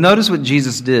bold? Well, notice what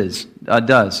Jesus does.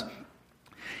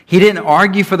 He didn't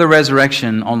argue for the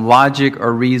resurrection on logic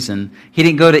or reason. He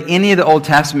didn't go to any of the Old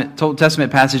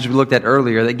Testament passages we looked at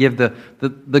earlier that give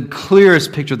the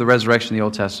clearest picture of the resurrection in the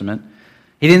Old Testament.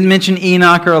 He didn't mention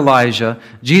Enoch or Elijah.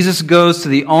 Jesus goes to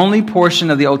the only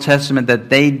portion of the Old Testament that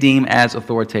they deem as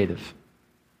authoritative.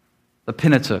 The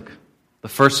Pentateuch, the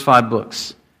first 5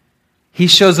 books. He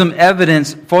shows them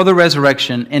evidence for the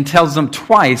resurrection and tells them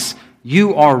twice,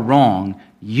 you are wrong.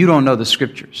 You don't know the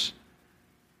Scriptures.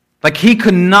 Like he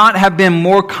could not have been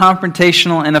more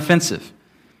confrontational and offensive.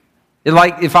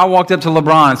 Like if I walked up to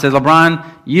LeBron and said, LeBron,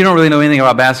 you don't really know anything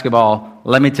about basketball.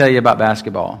 Let me tell you about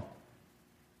basketball.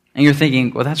 And you're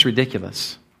thinking, well, that's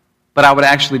ridiculous. But I would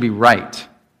actually be right.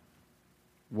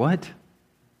 What?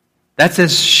 That's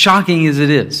as shocking as it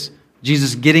is.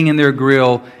 Jesus getting in their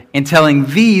grill and telling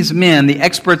these men, the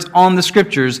experts on the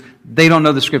Scriptures, they don't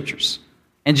know the Scriptures.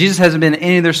 And Jesus hasn't been in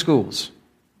any of their schools.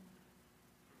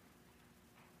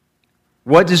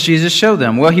 What does Jesus show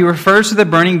them? Well, he refers to the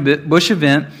burning bush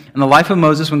event in the life of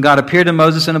Moses when God appeared to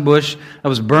Moses in a bush that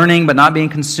was burning but not being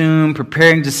consumed,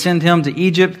 preparing to send him to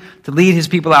Egypt to lead his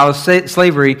people out of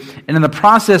slavery. And in the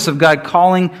process of God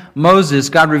calling Moses,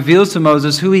 God reveals to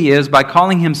Moses who he is by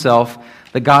calling himself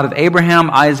the God of Abraham,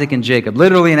 Isaac, and Jacob.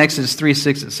 Literally in Exodus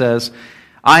 3:6 it says,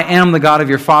 I am the God of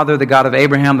your father, the God of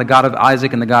Abraham, the God of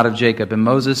Isaac, and the God of Jacob. And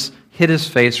Moses hid his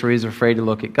face for he's afraid to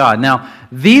look at God. Now,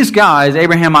 these guys,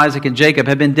 Abraham, Isaac, and Jacob,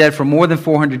 have been dead for more than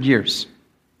 400 years.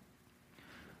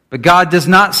 But God does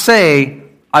not say,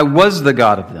 I was the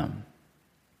God of them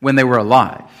when they were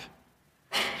alive.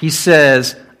 He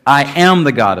says, I am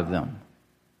the God of them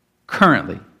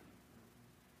currently.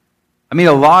 I meet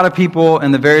a lot of people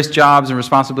in the various jobs and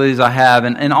responsibilities I have,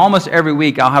 and almost every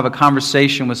week I'll have a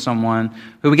conversation with someone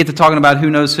who we get to talking about who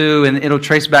knows who, and it'll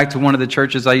trace back to one of the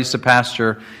churches I used to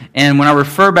pastor. And when I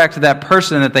refer back to that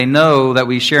person that they know that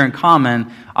we share in common,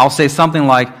 I'll say something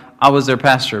like, I was their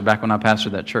pastor back when I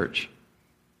pastored that church.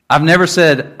 I've never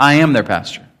said, I am their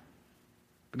pastor,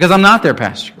 because I'm not their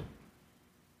pastor.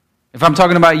 If I'm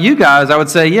talking about you guys, I would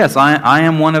say, yes, I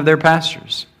am one of their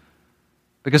pastors.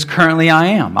 Because currently I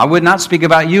am. I would not speak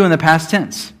about you in the past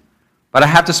tense. But I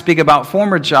have to speak about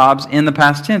former jobs in the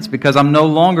past tense because I'm no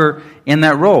longer in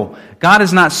that role. God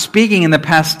is not speaking in the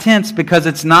past tense because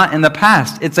it's not in the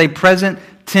past. It's a present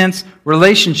tense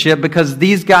relationship because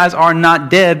these guys are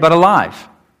not dead but alive.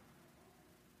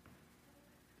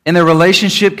 and their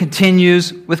relationship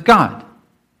continues with God.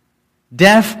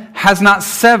 Death has not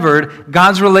severed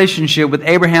God's relationship with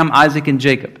Abraham, Isaac, and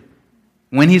Jacob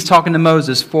when he's talking to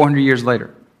Moses 400 years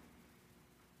later.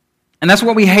 And that's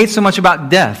what we hate so much about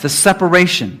death, the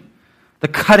separation, the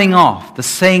cutting off, the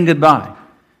saying goodbye.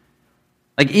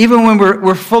 Like even when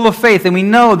we're full of faith and we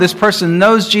know this person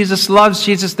knows Jesus, loves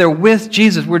Jesus, they're with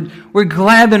Jesus, we're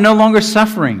glad they're no longer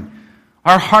suffering.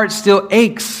 Our heart still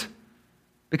aches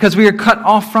because we are cut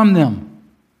off from them.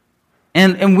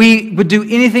 And we would do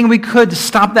anything we could to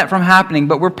stop that from happening,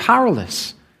 but we're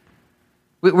powerless.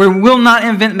 We will not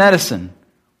invent medicine.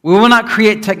 We will not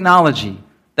create technology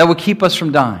that will keep us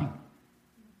from dying,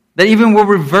 that even will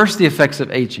reverse the effects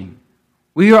of aging.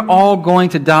 We are all going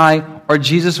to die, or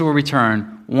Jesus will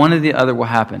return. One or the other will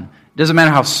happen. It doesn't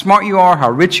matter how smart you are,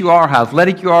 how rich you are, how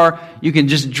athletic you are. You can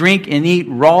just drink and eat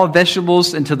raw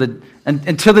vegetables until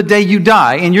the day you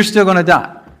die, and you're still going to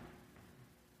die.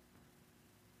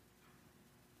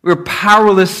 We're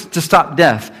powerless to stop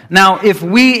death. Now, if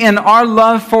we, in our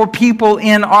love for people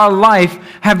in our life,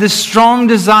 have this strong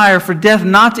desire for death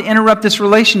not to interrupt this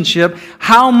relationship,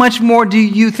 how much more do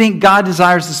you think God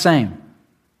desires the same?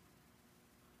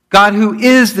 God, who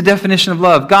is the definition of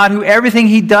love. God, who everything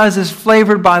He does is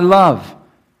flavored by love.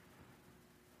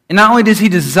 And not only does He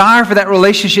desire for that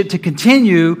relationship to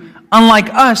continue,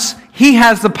 unlike us, He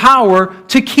has the power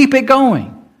to keep it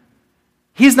going.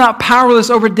 He's not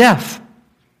powerless over death.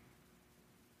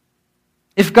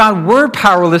 If God were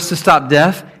powerless to stop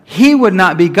death, He would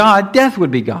not be God, death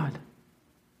would be God.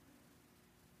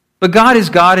 But God is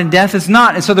God and death is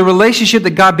not. And so the relationship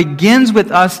that God begins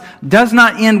with us does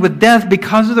not end with death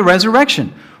because of the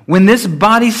resurrection. When this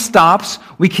body stops,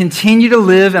 we continue to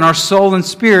live in our soul and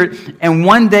spirit, and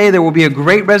one day there will be a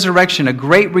great resurrection, a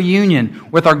great reunion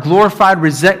with our glorified,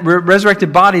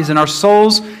 resurrected bodies and our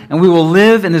souls, and we will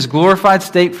live in this glorified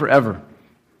state forever.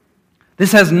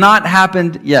 This has not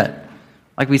happened yet.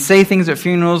 Like we say things at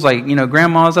funerals, like,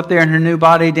 grandma's up there in her new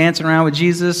body dancing around with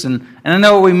Jesus, and I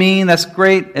know what we mean, that's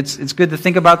great, it's good to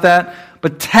think about that,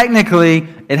 but technically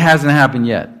it hasn't happened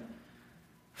yet.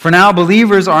 For now,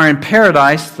 believers are in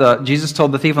paradise. Jesus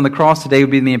told the thief on the cross today would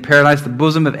be in paradise, the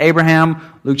bosom of Abraham,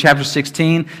 Luke chapter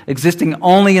 16, existing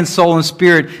only in soul and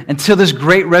spirit until this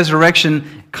great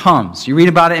resurrection comes. You read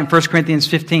about it in 1 Corinthians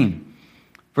 15,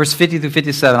 verse 50 through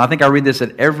 57. I think I read this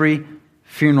at every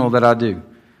funeral that I do.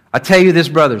 I tell you this,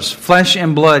 brothers, flesh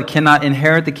and blood cannot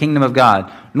inherit the kingdom of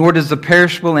God, nor does the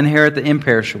perishable inherit the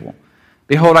imperishable.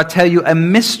 Behold, I tell you a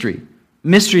mystery.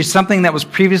 Mystery, something that was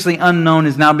previously unknown,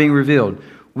 is now being revealed.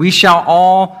 We shall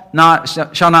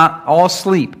not all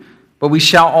sleep, but we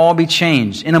shall all be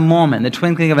changed in a moment, in the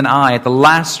twinkling of an eye, at the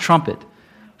last trumpet.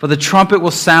 For the trumpet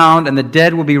will sound, and the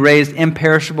dead will be raised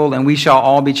imperishable, and we shall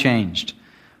all be changed.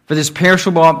 For this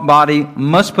perishable body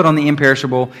must put on the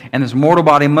imperishable, and this mortal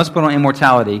body must put on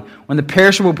immortality. When the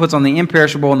perishable puts on the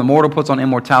imperishable, and the mortal puts on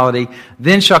immortality,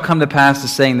 then shall come to pass the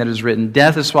saying that is written,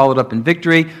 Death is swallowed up in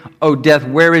victory. O death,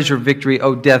 where is your victory?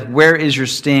 O death, where is your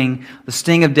sting? The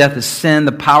sting of death is sin.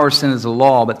 The power of sin is the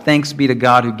law. But thanks be to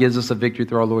God who gives us a victory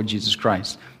through our Lord Jesus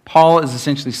Christ. Paul is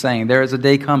essentially saying there is a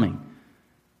day coming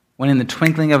when in the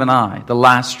twinkling of an eye, the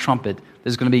last trumpet,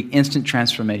 there's going to be instant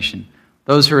transformation.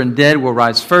 Those who are dead will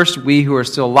rise first. We who are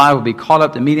still alive will be caught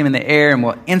up to meet Him in the air and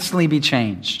will instantly be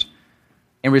changed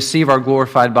and receive our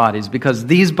glorified bodies. Because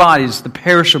these bodies, the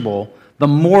perishable, the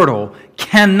mortal,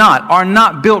 are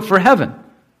not built for heaven.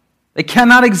 They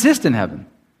cannot exist in heaven.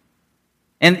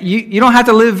 And you don't have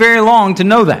to live very long to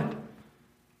know that.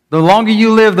 The longer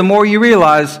you live, the more you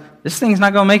realize this thing's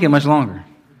not going to make it much longer.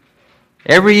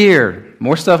 Every year,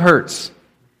 more stuff hurts.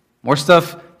 More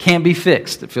stuff can't be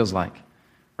fixed, it feels like.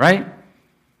 Right?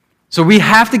 So we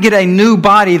have to get a new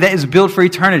body that is built for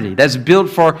eternity, that's built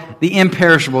for the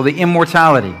imperishable, the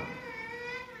immortality.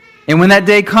 And when that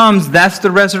day comes, that's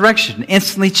the resurrection,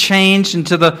 instantly changed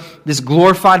into this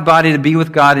glorified body to be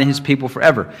with God and His people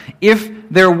forever. If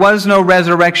there was no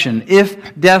resurrection,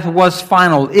 if death was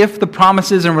final, if the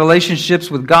promises and relationships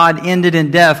with God ended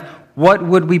in death, what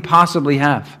would we possibly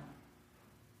have?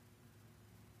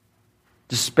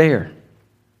 Despair,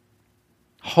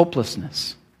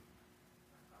 hopelessness,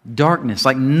 darkness,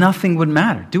 like nothing would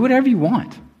matter. Do whatever you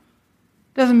want.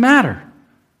 It doesn't matter.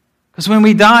 Because when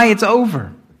we die, it's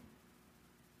over.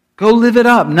 Go live it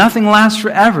up. Nothing lasts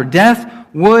forever. Death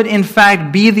would, in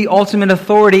fact, be the ultimate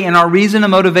authority, and our reason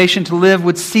and motivation to live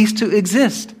would cease to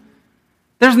exist.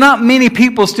 There's not many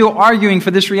people still arguing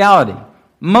for this reality.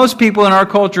 Most people in our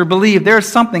culture believe there's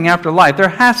something after life. There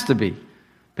has to be.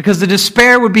 Because the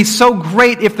despair would be so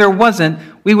great if there wasn't,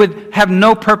 we would have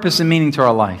no purpose and meaning to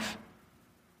our life.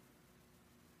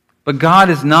 But God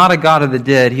is not a God of the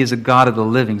dead. He is a God of the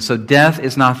living. So death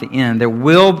is not the end. There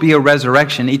will be a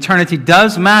resurrection. Eternity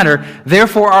does matter.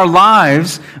 Therefore, our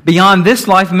lives beyond this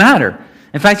life matter.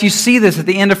 In fact, you see this at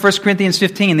the end of 1 Corinthians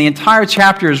 15. The entire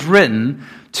chapter is written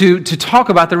to talk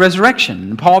about the resurrection.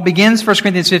 And Paul begins 1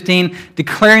 Corinthians 15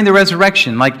 declaring the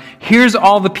resurrection. Like, here's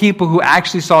all the people who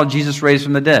actually saw Jesus raised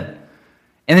from the dead.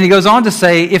 And then he goes on to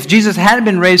say, if Jesus hadn't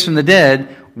been raised from the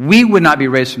dead, we would not be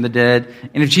raised from the dead.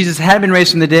 And if Jesus had been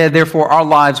raised from the dead, therefore our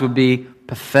lives would be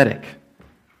pathetic,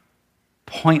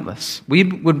 pointless. We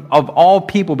would, of all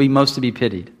people, be most to be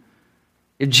pitied.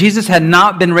 If Jesus had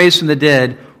not been raised from the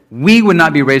dead, we would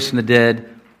not be raised from the dead.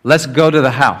 Let's go to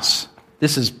the house.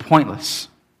 This is pointless.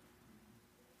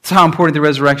 That's how important the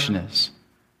resurrection is.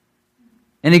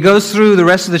 And he goes through the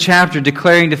rest of the chapter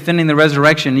declaring, defending the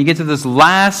resurrection. And you get to this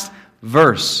last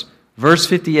verse, verse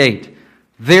 58.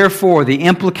 Therefore, the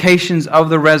implications of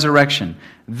the resurrection.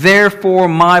 Therefore,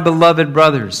 my beloved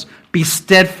brothers, be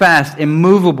steadfast,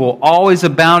 immovable, always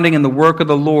abounding in the work of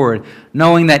the Lord,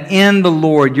 knowing that in the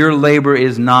Lord your labor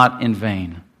is not in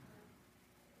vain.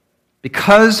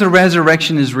 Because the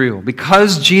resurrection is real,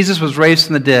 because Jesus was raised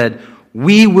from the dead,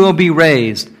 we will be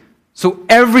raised. So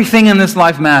everything in this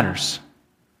life matters.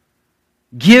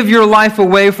 Give your life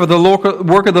away for the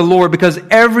work of the Lord, because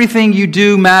everything you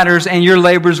do matters and your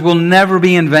labors will never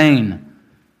be in vain.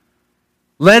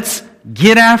 Let's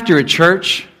get after it,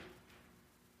 church.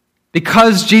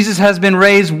 Because Jesus has been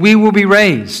raised, we will be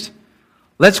raised.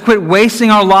 Let's quit wasting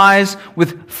our lives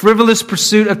with frivolous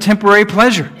pursuit of temporary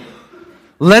pleasure.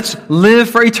 Let's live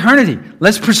for eternity.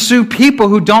 Let's pursue people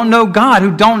who don't know God,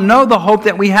 who don't know the hope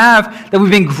that we have, that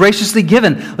we've been graciously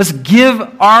given. Let's give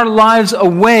our lives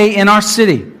away in our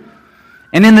city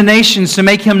and in the nations to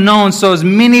make Him known, so as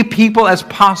many people as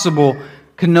possible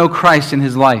can know Christ in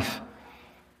His life.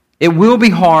 It will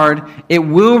be hard. It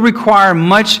will require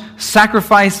much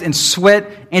sacrifice and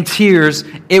sweat and tears.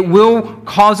 It will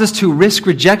cause us to risk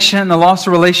rejection and the loss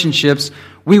of relationships.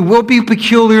 We will be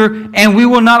peculiar, and we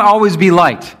will not always be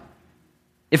liked.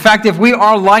 In fact, if we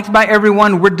are liked by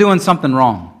everyone, we're doing something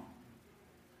wrong.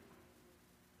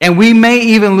 And we may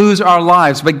even lose our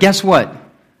lives. But guess what?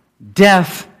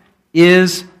 Death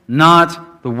is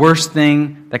not the worst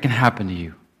thing that can happen to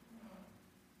you.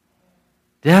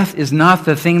 Death is not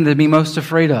the thing to be most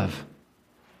afraid of.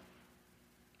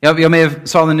 You may have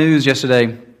saw the news yesterday.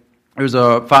 There was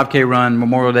a 5K run,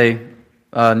 Memorial Day,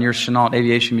 near Chenault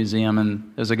Aviation Museum,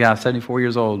 and there's a guy, 74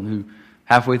 years old, who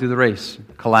halfway through the race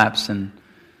collapsed and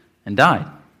died.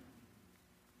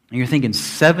 And you're thinking,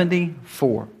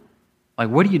 74? Like,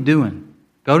 what are you doing?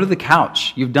 Go to the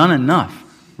couch. You've done enough.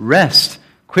 Rest.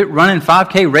 Quit running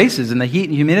 5K races in the heat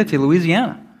and humidity of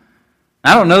Louisiana.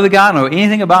 I don't know the guy, I don't know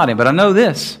anything about him, but I know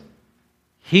this.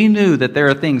 He knew that there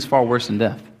are things far worse than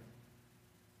death,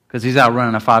 because he's out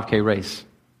running a 5K race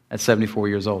at 74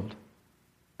 years old.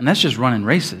 And that's just running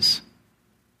races.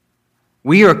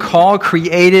 We are called,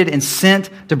 created, and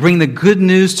sent to bring the good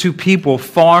news to people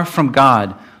far from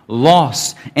God,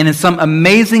 lost. And in some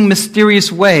amazing,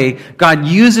 mysterious way, God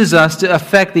uses us to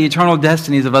affect the eternal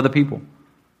destinies of other people.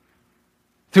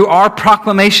 Through our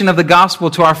proclamation of the gospel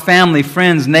to our family,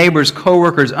 friends, neighbors,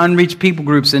 co-workers, unreached people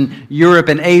groups in Europe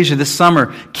and Asia this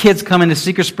summer, kids coming to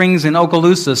Cedar Springs in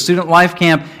Okaloosa, Student Life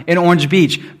Camp in Orange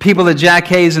Beach, people at Jack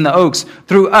Hayes in the Oaks.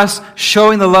 Through us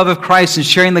showing the love of Christ and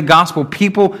sharing the gospel,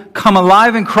 people come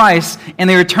alive in Christ and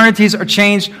their eternities are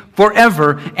changed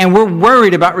forever, and we're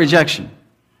worried about rejection.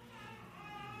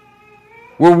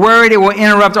 We're worried it will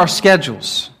interrupt our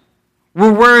schedules.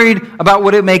 We're worried about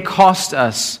what it may cost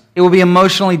us. It will be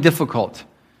emotionally difficult.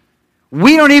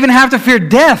 We don't even have to fear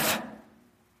death.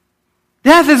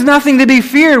 Death is nothing to be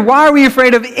feared. Why are we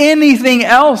afraid of anything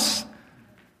else?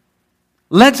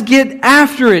 Let's get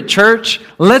after it, church.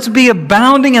 Let's be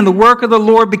abounding in the work of the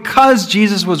Lord, because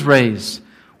Jesus was raised.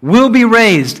 We'll be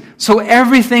raised, so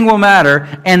everything will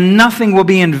matter and nothing will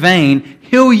be in vain.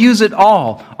 He'll use it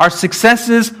all. Our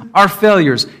successes, our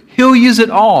failures. He'll use it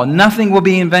all. Nothing will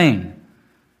be in vain.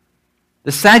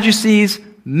 The Sadducees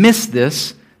missed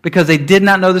this because they did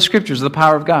not know the Scriptures, the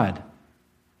power of God.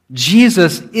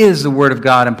 Jesus is the Word of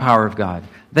God and power of God.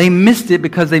 They missed it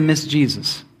because they missed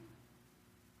Jesus.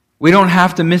 We don't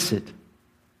have to miss it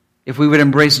if we would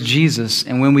embrace Jesus,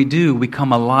 and when we do, we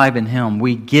come alive in Him.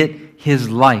 We get His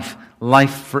life,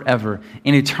 life forever.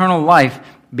 And eternal life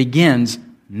begins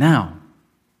now,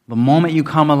 the moment you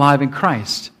come alive in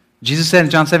Christ. Jesus said in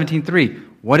John 17:3,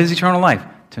 what is eternal life?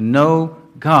 To know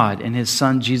God and His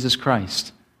Son, Jesus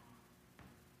Christ.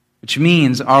 Which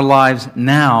means our lives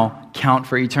now count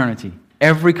for eternity.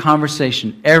 Every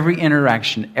conversation, every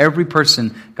interaction, every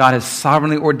person God has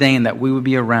sovereignly ordained that we would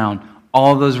be around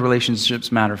all of those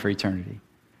relationships matter for eternity.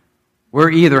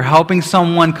 We're either helping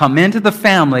someone come into the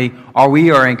family or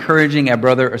we are encouraging a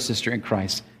brother or sister in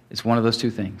Christ. It's one of those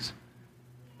two things.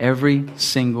 Every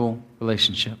single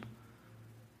relationship.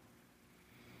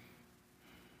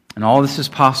 And all this is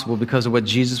possible because of what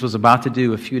Jesus was about to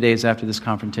do a few days after this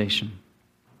confrontation.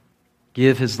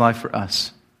 Give his life for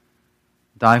us.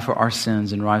 Die for our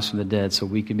sins and rise from the dead so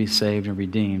we can be saved and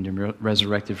redeemed and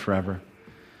resurrected forever.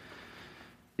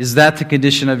 Is that the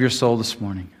condition of your soul this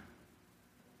morning?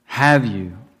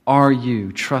 Are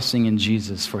you trusting in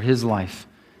Jesus for his life,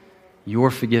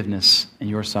 your forgiveness, and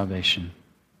your salvation?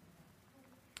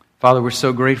 Father, we're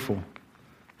so grateful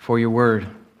for your word,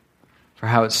 for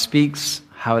how it speaks,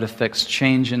 how it affects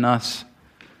change in us,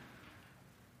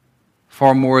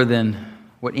 far more than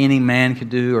what any man could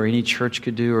do or any church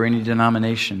could do or any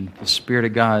denomination. The Spirit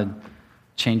of God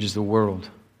changes the world.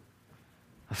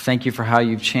 I thank you for how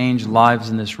you've changed lives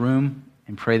in this room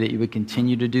and pray that you would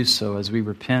continue to do so as we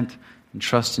repent and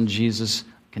trust in Jesus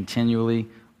continually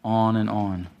on and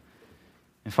on.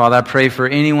 And Father, I pray for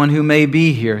anyone who may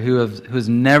be here who has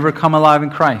never come alive in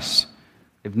Christ.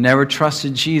 They've never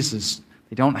trusted Jesus.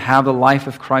 They don't have the life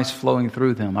of Christ flowing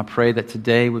through them. I pray that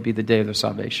today would be the day of their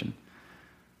salvation.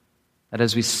 That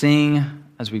as we sing,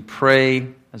 as we pray,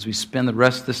 as we spend the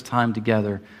rest of this time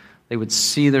together, they would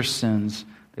see their sins,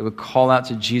 they would call out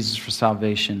to Jesus for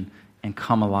salvation and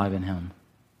come alive in him.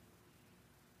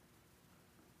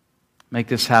 Make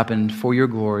this happen for your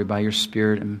glory by your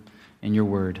Spirit and your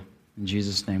word. In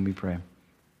Jesus' name we pray.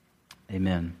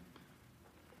 Amen.